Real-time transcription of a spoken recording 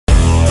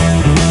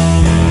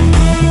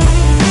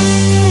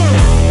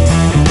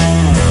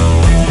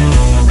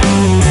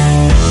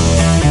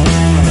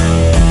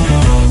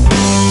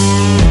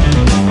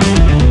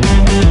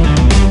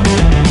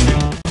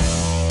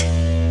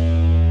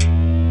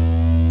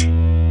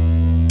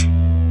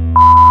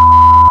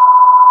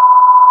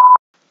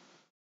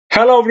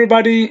Hello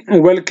everybody,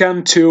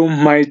 welcome to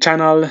my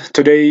channel.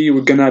 Today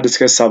we're gonna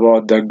discuss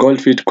about the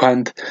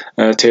Goldfeld-Quandt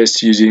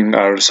test using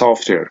our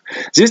software.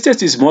 This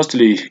test is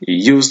mostly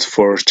used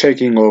for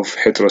checking of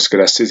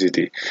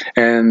heteroscedasticity,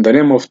 and the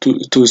name of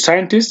two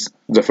scientists.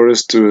 The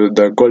first,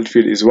 the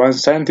Goldfeld, is one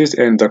scientist,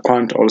 and the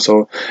Quandt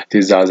also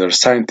is the other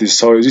scientist.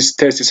 So this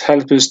test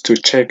helps us to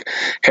check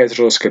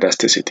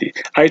heteroscedasticity.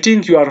 I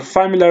think you are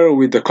familiar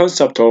with the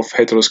concept of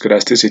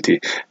heteroscedasticity.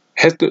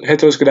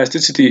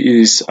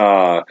 Heteroscedasticity is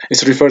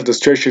it refers to the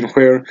situation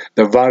where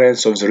the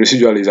variance of the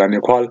residual is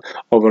unequal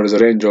over the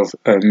range of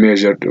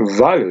measured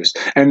values.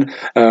 And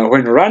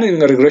when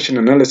running a regression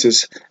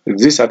analysis,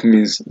 this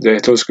means the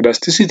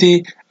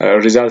heteroscedasticity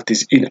result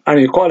is in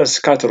unequal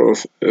scatter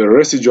of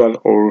residual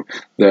or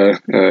the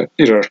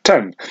error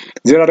term.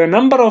 There are a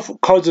number of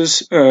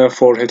causes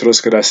for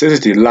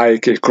heteroscedasticity,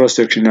 like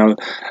cross-sectional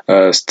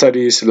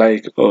studies,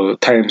 like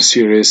time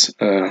series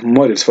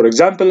models. For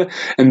example,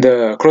 in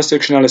the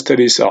cross-sectional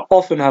studies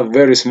often have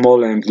very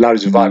small and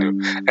large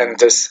value, and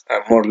thus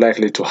more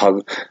likely to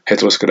have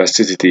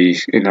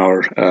heteroscedasticity in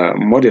our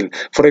model.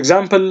 For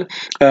example,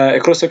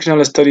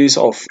 cross-sectional studies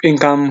of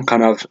income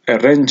can have a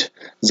range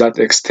that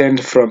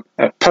extend from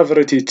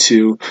poverty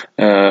to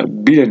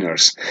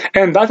billionaires.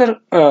 And the other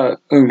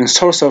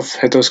source of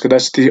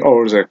heteroscedasticity,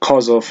 or the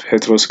cause of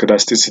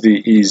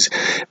heteroscedasticity, is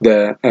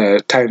the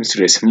time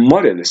series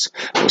models.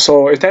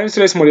 So time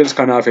series models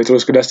can have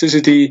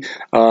heteroscedasticity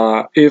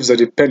if the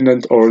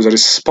dependent or the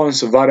response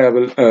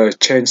variable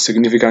change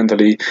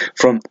significantly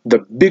from the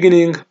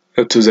beginning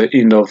to the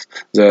end of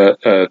the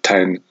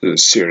time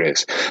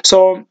series.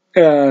 So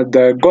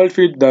the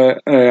Goldfeld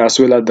as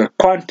well as the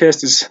Quandt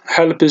test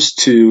help us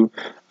to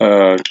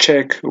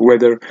check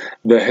whether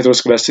the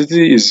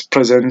heteroscedasticity is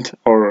present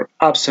or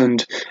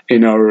absent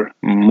in our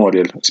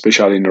model,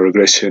 especially in a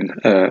regression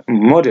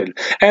model.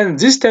 And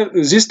this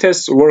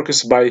test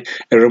works by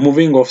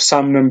removing of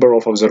some number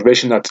of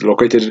observations that are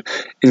located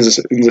in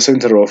the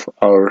center of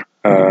our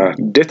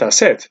data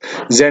set,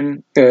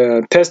 then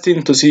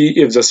testing to see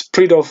if the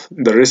spread of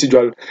the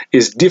residual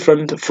is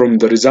different from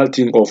the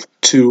resulting of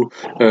two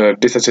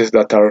data sets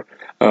that are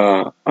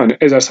on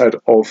either side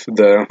of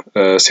the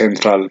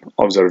central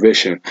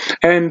observation.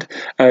 And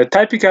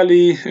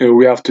typically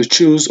we have to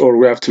choose, or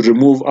we have to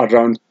remove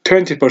around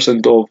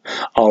 20% of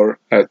our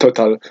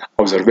total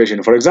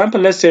observation. For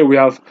example, let's say we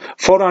have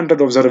 400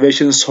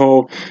 observations,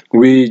 so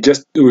we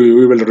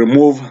will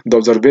remove the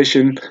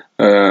observation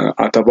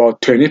at about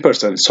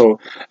 20%, so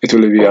it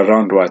will be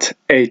around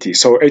 80.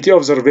 So 80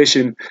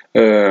 observation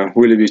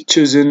will be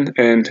chosen,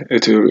 and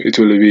it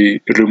will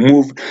be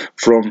removed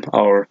from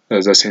our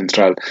the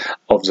central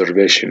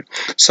observation.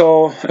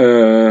 So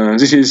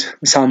this is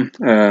some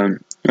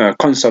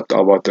concept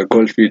about the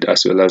Goldfeld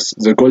as well as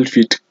the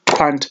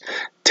Goldfeld-Quandt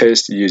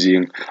test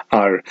using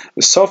our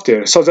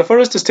software. So the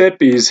first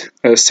step is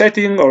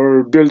setting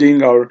or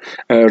building our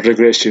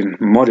regression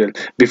model.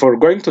 Before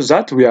going to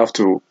that, we have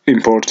to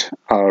import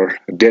our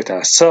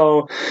data.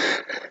 So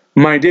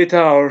my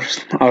data,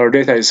 our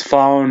data is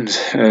found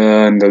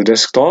in the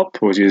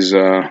desktop, which is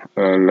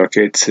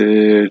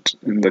located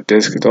in the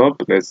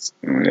desktop. Let's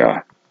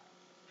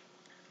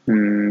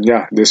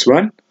this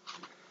one.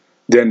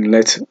 Then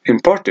let's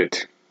import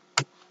it.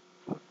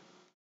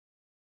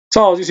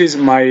 So this is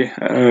my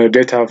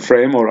data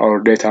frame, or our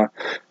data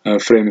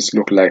frames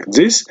look like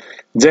this.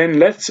 Then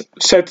let's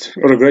set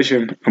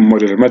regression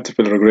model,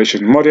 multiple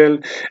regression model,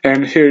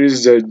 and here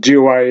is the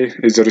GY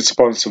is the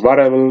response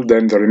variable.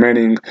 Then the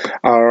remaining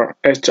are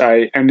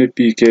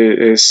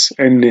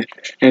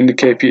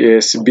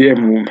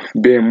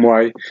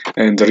HI+NKPS+BMY,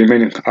 and the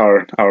remaining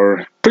are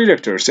our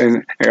predictors.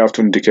 And I have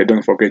to indicate,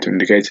 don't forget to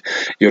indicate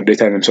your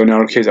data name. So in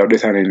our case, our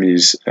data name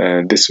is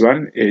this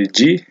one,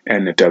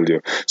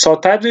 Agnw. So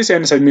type this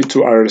and submit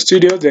to our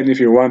studio. Then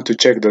if you want to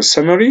check the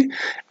summary,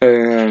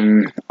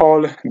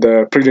 all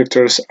the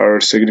predictors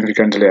are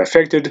significantly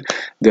affected,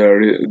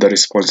 the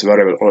response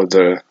variable or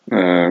the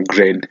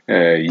grain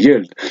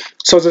yield.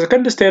 So the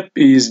second step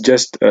is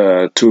just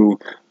to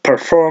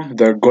perform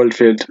the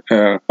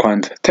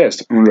Goldfeld-Quandt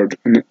test in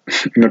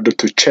order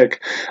to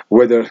check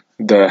whether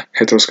the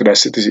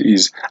heteroscedasticity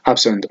is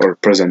absent or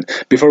present.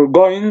 Before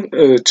going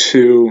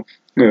to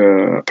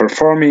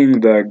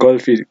performing the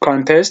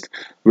Goldfeld-Quandt test,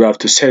 we have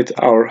to set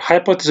our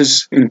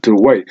hypothesis into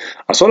Y.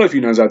 As all of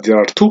you know that there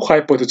are two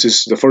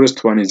hypotheses. The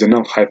first one is the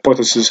null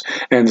hypothesis,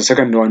 and the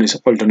second one is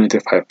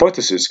alternative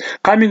hypothesis.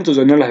 Coming to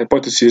the null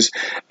hypothesis,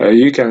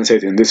 you can say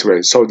it in this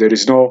way. So there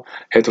is no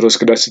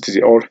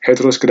heteroscedasticity, or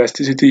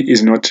heteroscedasticity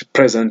is not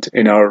present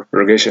in our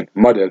regression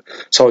model.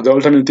 So the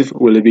alternative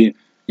will be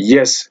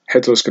yes,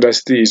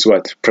 heteroscedasticity is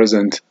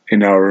present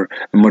in our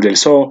model.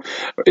 So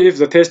if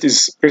the test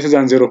is greater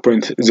than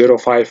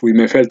 0.05, we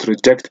may fail to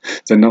reject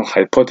the null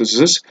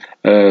hypothesis,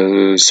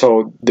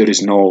 so there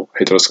is no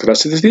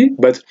heteroscedasticity.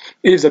 But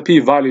if the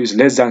p-value is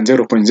less than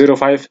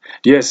 0.05,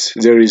 yes,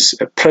 there is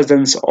a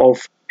presence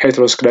of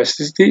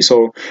heteroscedasticity,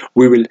 so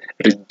we will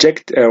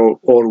reject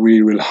or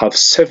we will have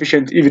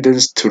sufficient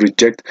evidence to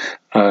reject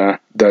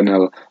the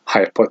null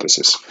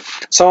hypothesis.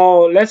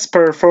 So let's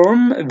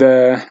perform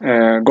the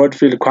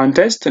Goldfeld-Quandt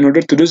test. In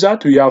order to do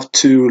that, we have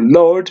to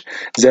load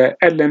the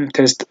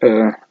lmtest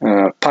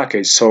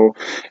package. So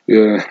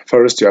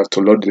first you have to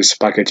load this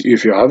package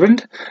if you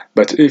haven't,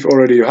 but if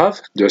already you have,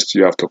 just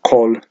you have to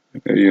call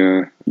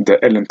the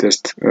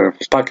lmtest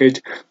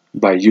package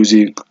by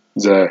using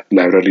the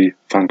library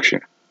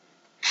function.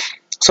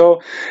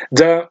 So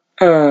the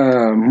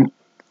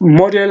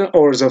model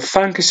or the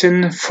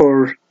function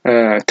for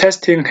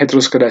testing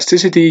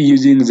heteroscedasticity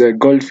using the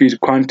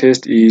Goldfeld-Quandt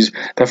test is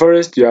the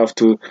first you have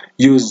to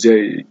use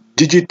the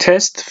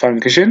gqtest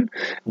function,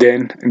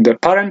 then the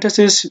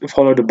parentheses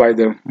followed by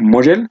the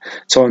model.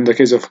 So in the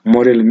case of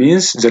model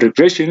means the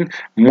regression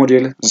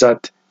model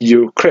that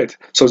you create.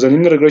 So the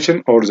linear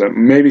regression, or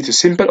maybe it's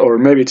simple or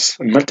maybe it's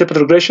multiple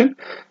regression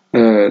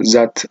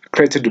that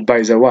created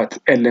by the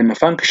lm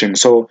function.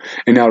 So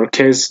in our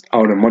case,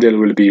 our model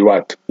will be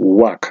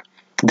WAC.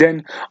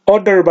 Then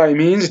order.by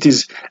means it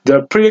is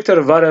the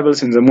predictor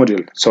variables in the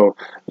model. So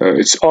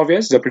it's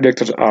obvious the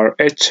predictors are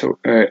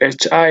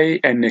HI,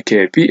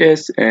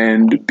 NKPS,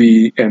 and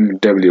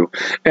BMW.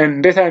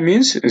 And data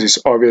means it is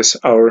obvious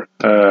our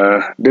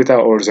data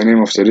or the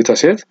name of the data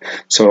set.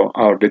 So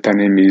our data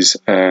name is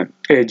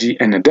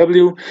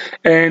Agnw,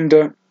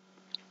 and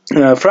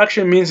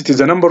fraction means it is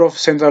the number of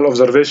central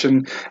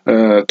observation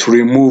to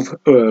remove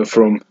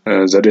from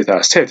the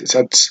data set.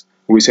 That's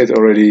we said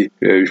already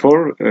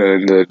before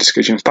in the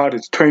discussion part.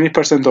 It's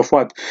 20% of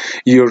what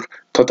your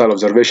total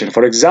observation.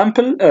 For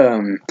example,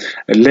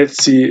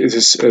 let's see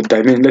this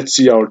let's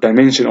see our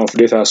dimension of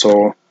data.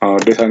 So our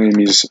data name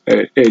is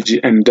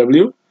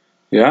Agnw.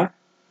 Yeah.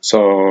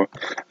 So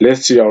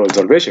let's see our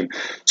observation.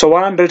 So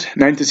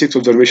 196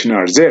 observations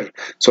are there.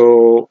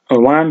 So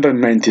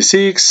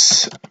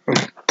 196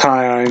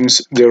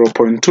 times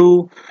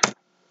 0.2,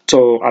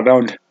 so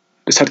around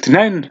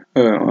 39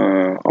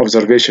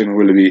 observation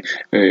will be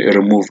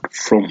removed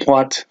from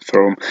what?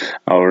 From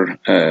our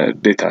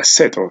data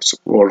set, or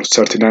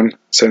 39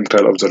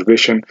 central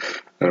observation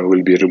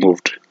will be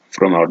removed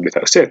from our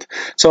data set.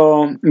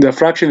 So the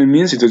fraction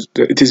means it is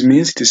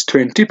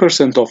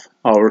 20% of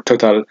our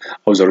total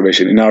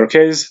observation. In our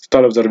case,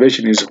 total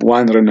observation is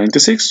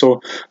 196.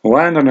 So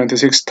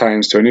 196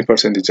 times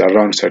 20% is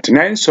around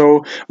 39.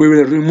 So we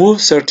will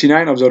remove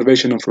 39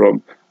 observation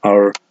from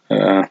our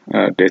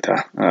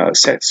data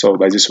set. So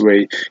by this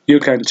way, you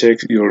can check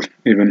your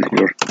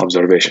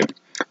observation.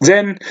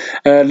 Then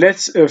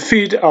let's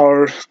feed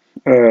our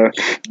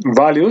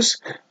values.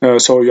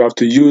 So you have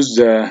to use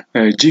the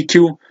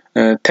gq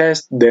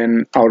test.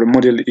 Then our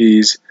model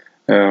is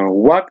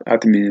WAC,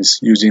 that means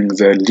using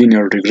the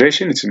linear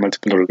regression. It's a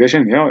multiple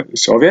regression, yeah,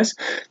 it's obvious.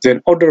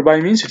 Then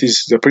order.by means it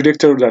is the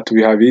predictor that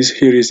we have is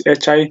here is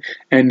HI,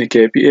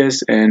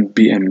 NKPS, and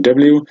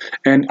BMW,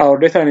 and our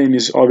data name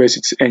is obvious,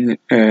 it's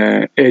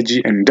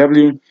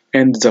Agnw,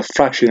 and the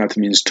fraction that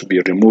means to be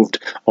removed,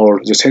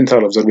 or the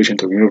central observation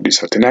to be removed is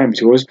 39,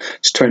 because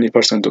it's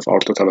 20% of our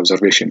total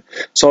observation.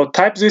 So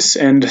type this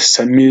and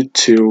submit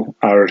to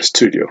our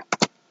studio.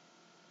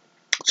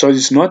 So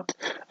it's not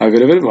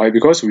available. Why?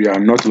 Because we are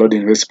not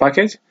loading this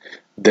package.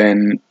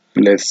 Then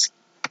let's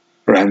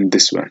run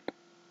this one.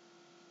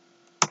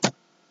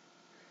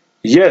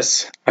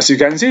 Yes, as you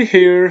can see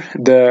here,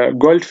 the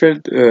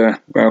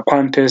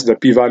Goldfeld-Quandt test, the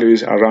p-value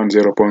is around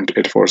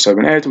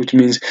 0.8478, which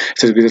means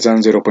it is greater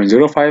than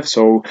 0.05.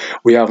 So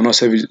we have no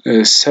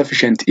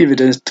sufficient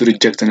evidence to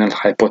reject the null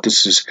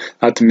hypothesis.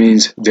 That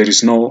means there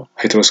is no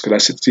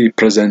heteroscedasticity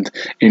present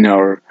in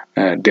our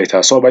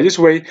data. So by this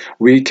way,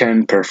 we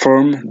can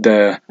perform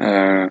the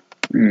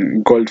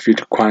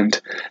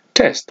Goldfeld-Quandt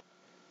test.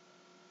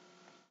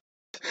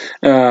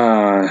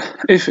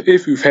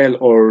 If we fail,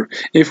 or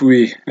if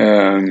we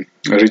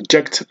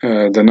reject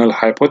the null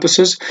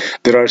hypothesis,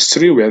 there are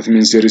three ways. That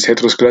means there is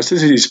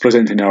heteroscedasticity is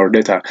present in our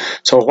data.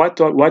 So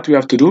what we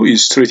have to do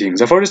is three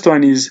things. The first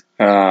one is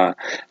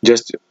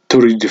just to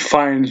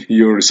redefine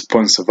your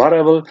response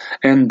variable,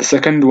 and the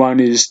second one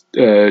is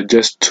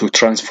just to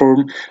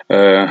transform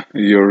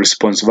your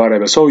response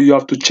variable. So you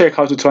have to check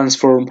how to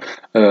transform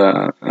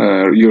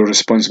your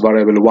response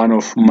variable, one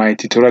of my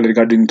tutorial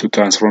regarding to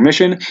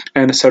transformation,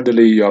 and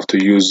thirdly you have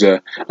to use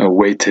a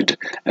weighted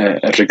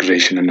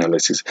regression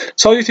analysis.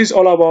 So it is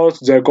all about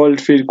the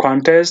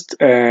Goldfeld-Quandt test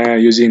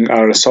using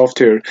our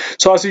software.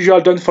 So as usual,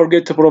 don't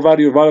forget to provide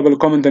your valuable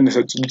comment and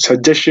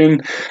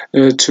suggestion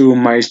to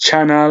my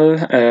channel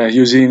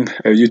using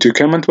YouTube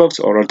comment box,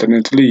 or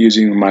alternatively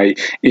using my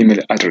email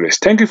address.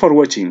 Thank you for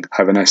watching.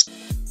 Have a nice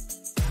day.